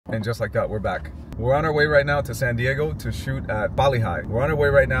And just like that, we're back. We're on our way right now to San Diego to shoot at Bali Hai. We're on our way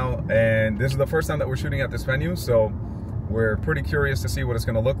right now, and this is the first time that we're shooting at this venue, so we're pretty curious to see what it's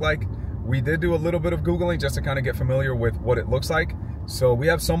gonna look like. We did do a little bit of Googling just to kind of get familiar with what it looks like. So we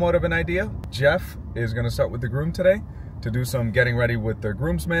have somewhat of an idea. Jeff is gonna start with the groom today to do some getting ready with the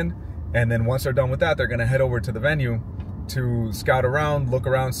groomsmen. And then once they're done with that, they're gonna head over to the venue to scout around, look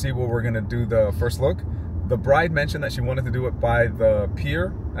around, see where we're gonna do the first look. The bride mentioned that she wanted to do it by the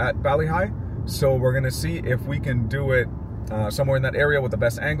pier at Bali Hai. So we're gonna see if we can do it somewhere in that area where the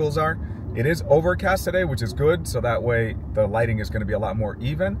best angles are. It is overcast today, which is good. So that way the lighting is gonna be a lot more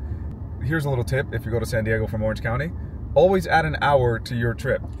even. Here's a little tip if you go to San Diego from Orange County. Always add an hour to your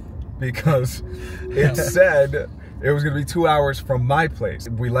trip because it said it was gonna be 2 hours from my place.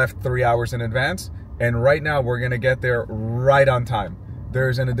 We left 3 hours in advance, and right now we're gonna get there right on time.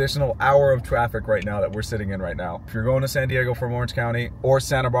 There's an additional hour of traffic right now that we're sitting in right now. If you're going to San Diego from Orange County or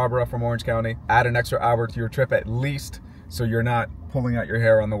Santa Barbara from Orange County, add an extra hour to your trip at least so you're not pulling out your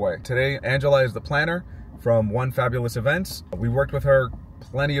hair on the way. Today, Angela is the planner from One Fabulous Events. We worked with her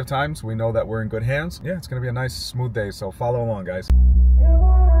plenty of times. We know that we're in good hands. Yeah, it's gonna be a nice, smooth day, so follow along, guys.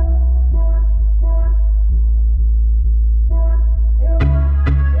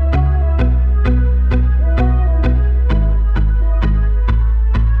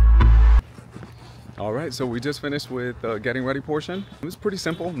 All right, so we just finished with the getting ready portion. It was pretty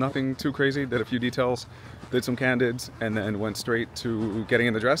simple, nothing too crazy. Did a few details, did some candids, and then went straight to getting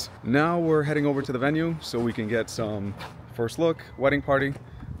in the dress. Now we're heading over to the venue so we can get some first look, wedding party.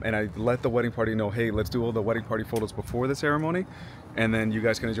 And I let the wedding party know, hey, let's do all the wedding party photos before the ceremony, and then you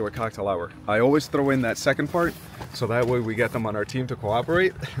guys can enjoy cocktail hour. I always throw in that second part, so that way we get them on our team to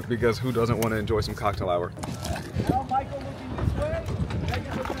cooperate, because who doesn't want to enjoy some cocktail hour? Now Michael looking this way.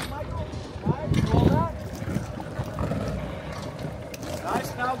 Megan looking at Michael. Nice, roll that.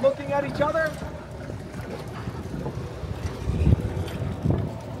 Nice, now looking at each other.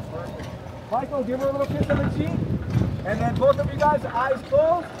 Perfect. Michael, give her a little kiss on the cheek. And then both of you guys, eyes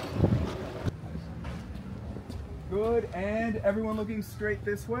closed. Good, and everyone looking straight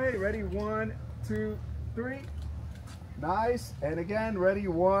this way. Ready, 1, 2, 3. Nice, and again, ready,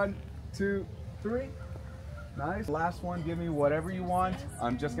 1, 2, 3. Nice, last one, give me whatever you want.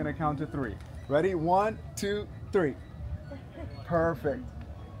 I'm just gonna count to 3. Ready, 1, 2, 3. Perfect.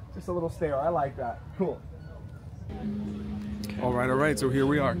 Just a little stare, I like that. Cool. All right, so here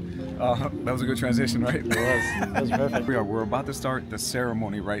we are. That was a good transition, right? It was. That was perfect. We're about to start the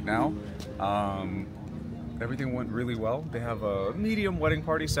ceremony right now. Everything went really well. They have a medium wedding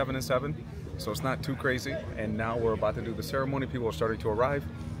party, 7 and 7, so it's not too crazy. And now we're about to do the ceremony. People are starting to arrive.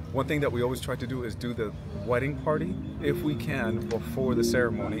 One thing that we always try to do is do the wedding party, if we can, before the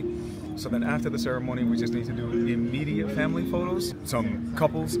ceremony. So then after the ceremony, we just need to do immediate family photos, some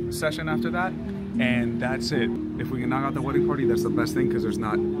couples session after that, and that's it. If we can knock out the wedding party, that's the best thing, because there's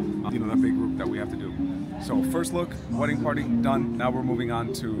not, you know, that big group that we have to do. So first look, wedding party, done. Now we're moving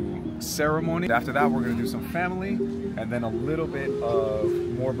on to ceremony. After that, we're gonna do some family, and then a little bit of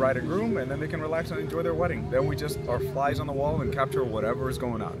more bride and groom, and then they can relax and enjoy their wedding. Then we just are flies on the wall and capture whatever is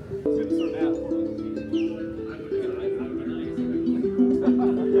going on.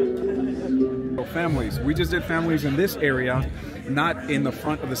 So families, we just did families in this area, not in the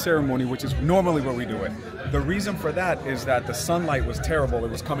front of the ceremony, which is normally where we do it. The reason for that is that the sunlight was terrible.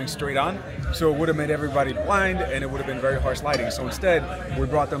 It was coming straight on, so it would have made everybody blind, and it would have been very harsh lighting. So instead, we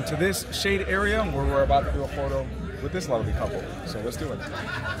brought them to this shade area where we're about to do a photo with this lovely couple. So let's do it.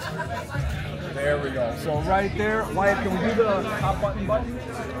 There we go. So right there, Wyatt, can we do the hot button?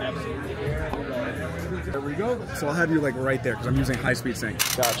 Absolutely. There we go. So I'll have you like right there because I'm using high-speed sync.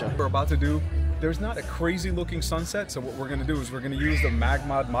 Gotcha. We're about to do, there's not a crazy looking sunset, so what we're gonna do is we're gonna use the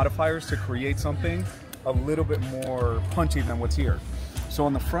MagMod modifiers to create something a little bit more punchy than what's here. So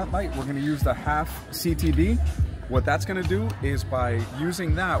on the front light, we're gonna use the half CTB. What that's gonna do is by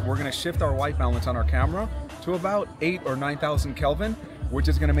using that, we're gonna shift our white balance on our camera to about 8,000 or 9,000 Kelvin, which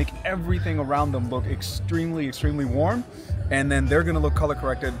is gonna make everything around them look extremely, extremely warm. And then they're gonna look color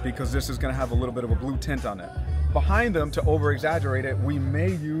corrected because this is gonna have a little bit of a blue tint on it. Behind them, to over exaggerate it, we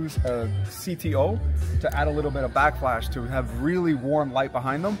may use a CTO to add a little bit of backflash to have really warm light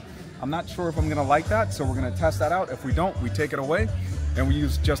behind them. I'm not sure if I'm gonna like that, so we're gonna test that out. If we don't, we take it away and we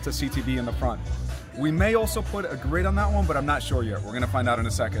use just a CTB in the front. We may also put a grid on that one, but I'm not sure yet. We're gonna find out in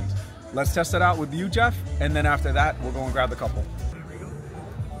a second. Let's test it out with you, Jeff, and then after that, we'll go and grab the couple.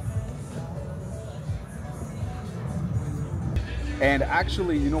 And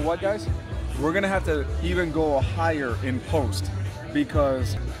actually, you know what, guys? We're gonna have to even go higher in post,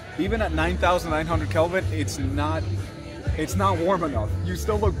 because even at 9,900 Kelvin, it's not it's not warm enough. You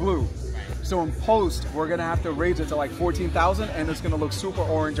still look blue. So in post, we're gonna have to raise it to like 14,000 and it's gonna look super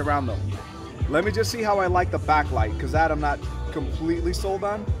orange around them. Let me just see how I like the backlight, because that I'm not completely sold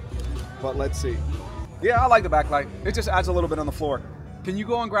on, but let's see. Yeah, I like the backlight. It just adds a little bit on the floor. Can you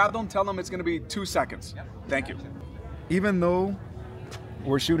go and grab them? Tell them it's gonna be 2 seconds. Yep. Thank you. Even though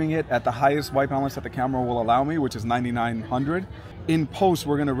we're shooting it at the highest white balance that the camera will allow me, which is 9900, in post,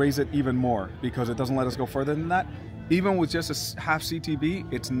 we're gonna raise it even more because it doesn't let us go further than that. Even with just a half CTB,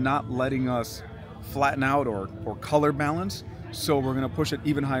 it's not letting us flatten out or color balance. So we're gonna push it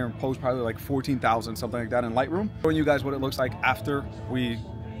even higher in post, probably like 14,000, something like that in Lightroom. Showing you guys what it looks like after we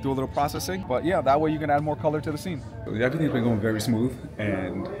do a little processing. But yeah, that way you can add more color to the scene. Everything's been going very smooth.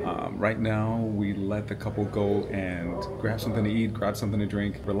 And right now we let the couple go and grab something to eat, grab something to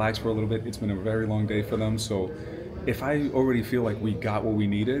drink, relax for a little bit. It's been a very long day for them. So if I already feel like we got what we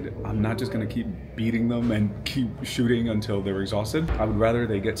needed, I'm not just gonna keep beating them and keep shooting until they're exhausted. I would rather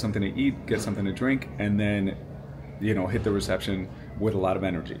they get something to eat, get something to drink, and then, you know, hit the reception with a lot of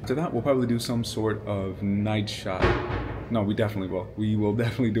energy. After that, we'll probably do some sort of night shot. No, we definitely will. We will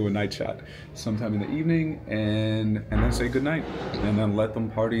definitely do a night shot sometime in the evening and then say goodnight and then let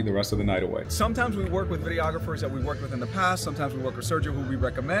them party the rest of the night away. Sometimes we work with videographers that we worked with in the past. Sometimes we work with Sergio, who we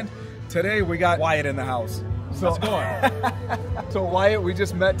recommend. Today, we got Wyatt in the house. So, so Wyatt, we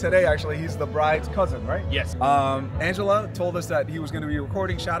just met today, actually. He's the bride's cousin, right? Yes. Angela told us that he was going to be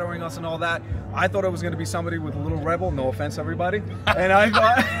recording, shadowing us and all that. I thought it was going to be somebody with a little rebel, no offense, everybody. And I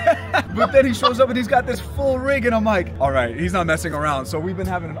thought, but then he shows up and he's got this full rig, and I'm like, all right, he's not messing around. So we've been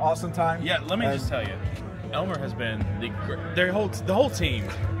having an awesome time. Yeah, let me just tell you, Elmer has been, the whole team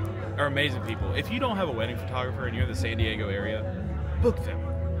are amazing people. If you don't have a wedding photographer and you're in the San Diego area, book them.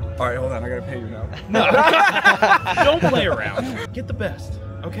 All right, hold on, I gotta pay you now. No, don't play around. Get the best,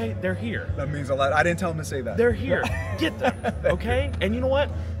 okay? They're here. That means a lot. I didn't tell him to say that. They're here. Get them, okay? And you know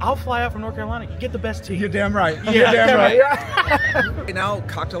what? I'll fly out from North Carolina. Get the best team. You're damn right. Yeah, you're damn right. Right now,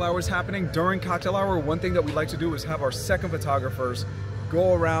 cocktail hour is happening. During cocktail hour, one thing that we like to do is have our second photographers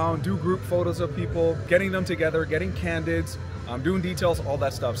go around, do group photos of people, getting them together, getting candids, doing details, all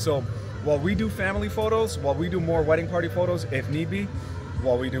that stuff. So while we do family photos, while we do more wedding party photos, if need be,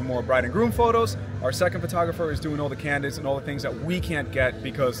 while we do more bride and groom photos, our second photographer is doing all the candids and all the things that we can't get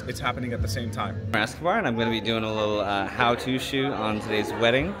because it's happening at the same time. Escobar, and I'm going to be doing a little how-to shoot on today's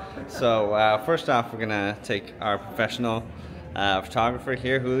wedding. So first off, we're going to take our professional photographer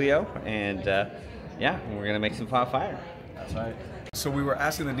here, Julio, and yeah, we're going to make some pot fire. That's right. So we were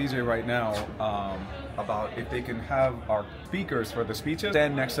asking the DJ right now about if they can have our speakers for the speeches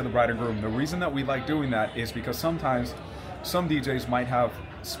stand next to the bride and groom. The reason that we like doing that is because sometimes some DJs might have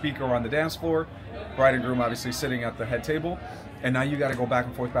speaker on the dance floor, bride and groom obviously sitting at the head table, and now you got to go back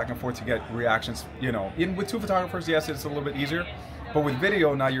and forth to get reactions. You know, with two photographers, yes, it's a little bit easier, but with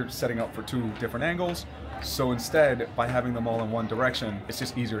video, now you're setting up for two different angles. So instead, by having them all in one direction, it's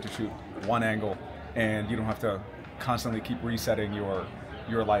just easier to shoot one angle, and you don't have to constantly keep resetting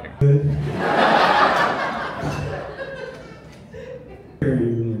your lighting.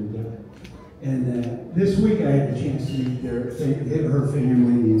 And this week I had the chance to meet her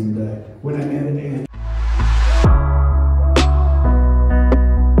family, and when I met Anne.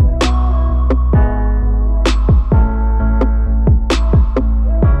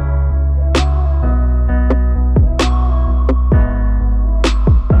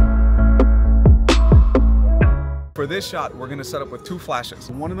 For this shot, we're gonna set up with two flashes.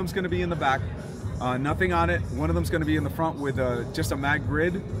 One of them's gonna be in the back, nothing on it. One of them's gonna be in the front with just a mag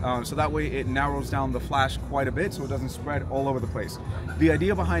grid, so that way it narrows down the flash quite a bit so it doesn't spread all over the place. The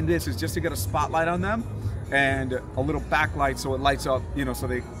idea behind this is just to get a spotlight on them and a little backlight so it lights up, you know, so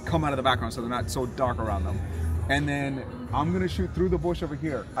they come out of the background so they're not so dark around them. And then I'm gonna shoot through the bush over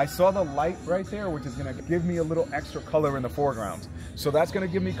here. I saw the light right there, which is gonna give me a little extra color in the foreground. So that's gonna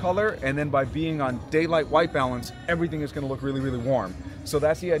give me color, and then by being on daylight white balance, everything is gonna look really, really warm. So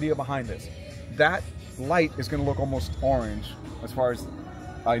that's the idea behind this. That light is gonna look almost orange, as far as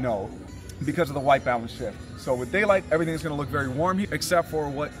I know, because of the white balance shift. So with daylight, everything is gonna look very warm, except for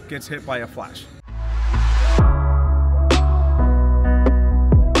what gets hit by a flash.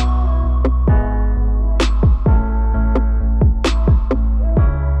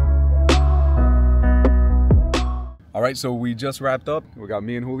 All right, so we just wrapped up. We got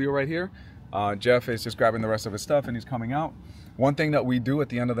me and Julio right here. Jeff is just grabbing the rest of his stuff and he's coming out. One thing that we do at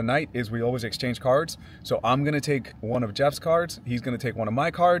the end of the night is we always exchange cards. So I'm gonna take one of Jeff's cards, he's gonna take one of my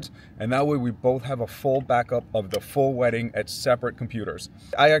cards, and that way we both have a full backup of the full wedding at separate computers.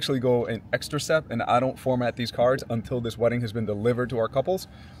 I actually go an extra step and I don't format these cards until this wedding has been delivered to our couples.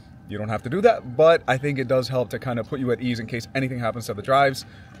 You don't have to do that, but I think it does help to kind of put you at ease in case anything happens to the drives.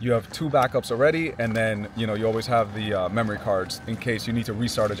 You have 2 backups already, and then you always have the memory cards in case you need to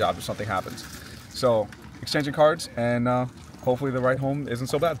restart a job if something happens. So exchanging cards, and hopefully the ride home isn't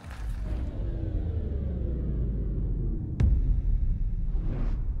so bad.